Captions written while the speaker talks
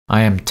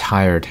I am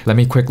tired. Let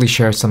me quickly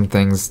share some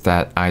things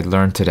that I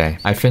learned today.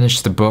 I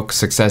finished the book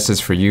Success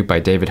is for You by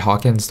David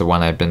Hawkins, the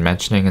one I've been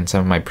mentioning in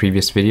some of my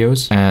previous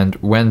videos. And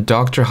when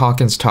Dr.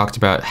 Hawkins talked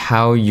about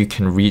how you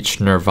can reach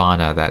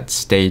nirvana, that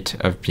state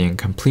of being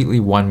completely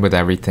one with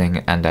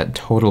everything and at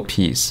total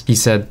peace, he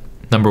said,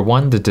 number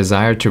 1, the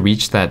desire to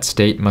reach that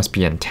state must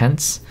be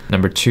intense.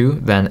 Number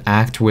 2, then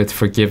act with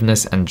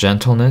forgiveness and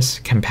gentleness,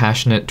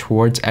 compassionate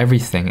towards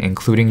everything,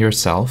 including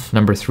yourself.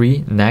 Number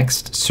 3,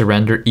 next,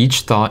 surrender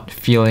each thought,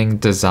 feeling,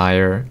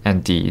 desire,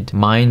 and deed.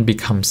 Mind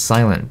becomes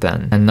silent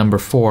then. And number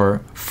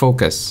 4,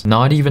 focus.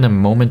 Not even a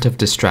moment of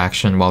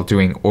distraction while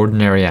doing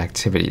ordinary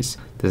activities.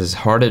 This is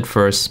hard at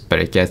first, but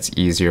it gets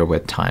easier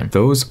with time.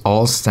 Those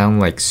all sound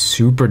like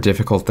super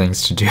difficult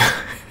things to do.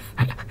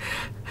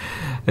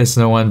 It's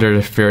no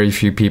wonder very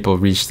few people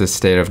reach this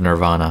state of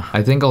nirvana.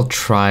 I think I'll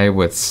try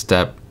with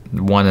step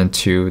 1 and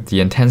 2,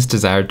 the intense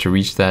desire to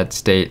reach that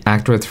state,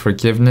 act with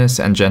forgiveness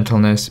and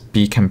gentleness,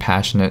 be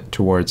compassionate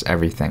towards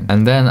everything.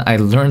 And then I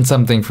learned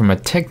something from a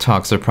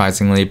TikTok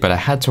surprisingly, but I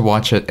had to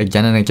watch it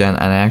again and again,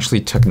 and I actually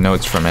took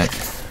notes from it.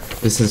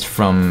 This is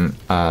from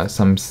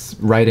some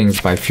writings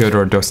by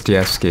Fyodor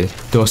Dostoevsky.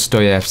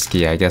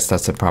 Dostoevsky, I guess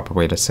that's the proper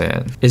way to say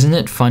it. Isn't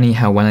it funny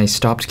how when I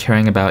stopped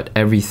caring about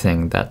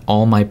everything, that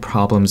all my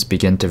problems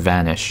begin to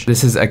vanish?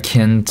 This is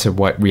akin to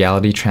what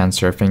reality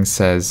transurfing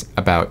says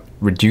about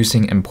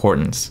reducing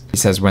importance. He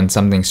says when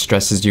something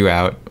stresses you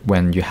out,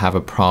 when you have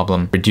a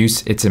problem,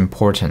 reduce its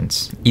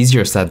importance.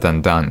 Easier said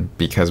than done,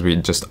 because we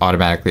just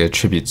automatically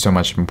attribute so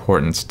much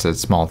importance to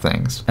small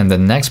things. And the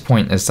next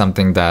point is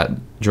something that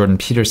Jordan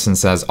Peterson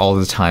says all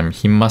the time.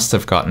 He must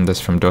have gotten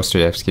this from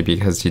Dostoevsky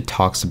because he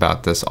talks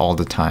about this all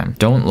the time.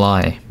 Don't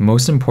lie.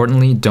 Most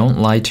importantly, don't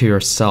lie to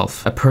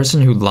yourself. A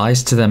person who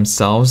lies to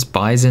themselves,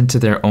 buys into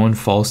their own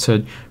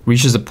falsehood,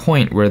 reaches a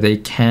point where they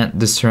can't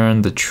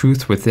discern the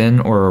truth within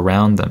or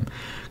around them.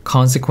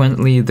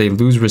 Consequently, they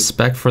lose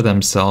respect for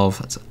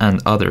themselves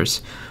and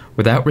others.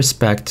 Without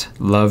respect,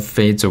 love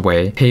fades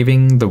away,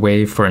 paving the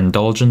way for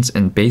indulgence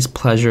in base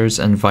pleasures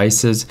and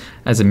vices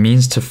as a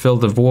means to fill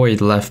the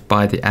void left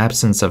by the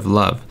absence of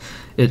love.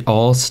 It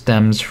all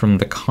stems from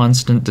the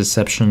constant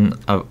deception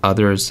of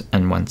others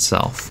and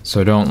oneself.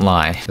 So don't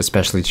lie,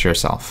 especially to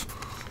yourself.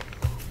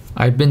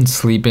 I've been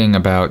sleeping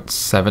about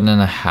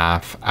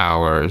 7.5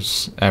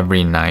 hours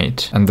every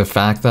night, and the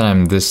fact that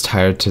I'm this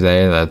tired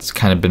today, that's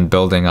kind of been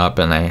building up,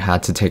 and I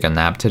had to take a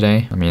nap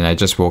today. I mean, I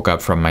just woke up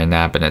from my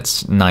nap and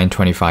it's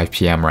 9:25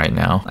 p.m. right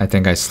now. I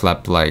think I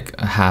slept like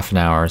half an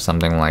hour or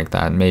something like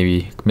that,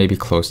 maybe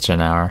close to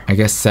an hour. I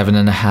guess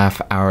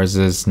 7.5 hours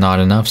is not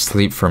enough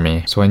sleep for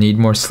me, so I need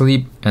more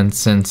sleep. And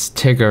since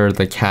Tigger,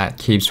 the cat,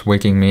 keeps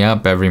waking me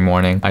up every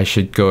morning, I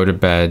should go to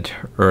bed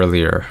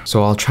earlier.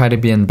 So I'll try to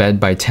be in bed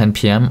by 10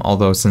 p.m.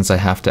 Although since I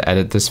have to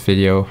edit this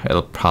video,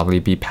 it'll probably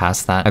be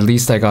past that. At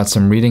least I got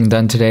some reading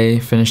done today,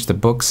 finished the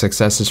book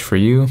Success is for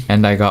You,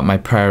 and I got my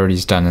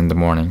priorities done in the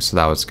morning, so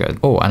that was good.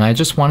 Oh, and I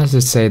just wanted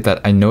to say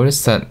that I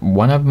noticed that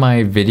one of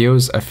my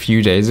videos a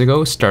few days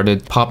ago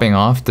started popping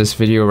off. This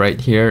video right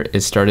here,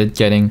 it started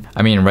getting,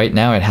 I mean, right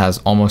now it has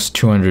almost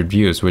 200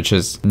 views, which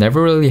has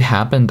never really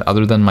happened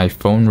other than my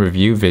phone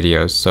review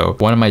videos. So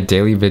one of my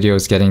daily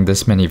videos getting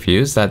this many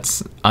views,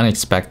 that's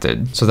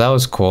unexpected. So that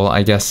was cool.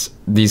 I guess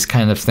these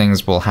kind of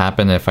things will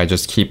happen if I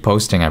just keep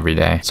posting every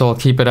day. So I'll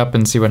keep it up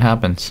and see what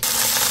happens.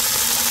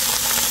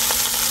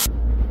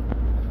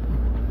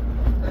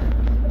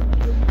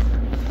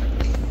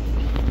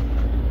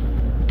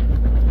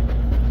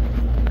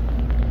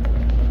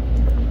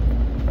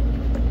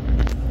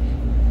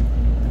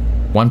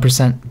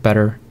 "1%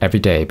 better every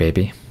day,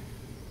 baby."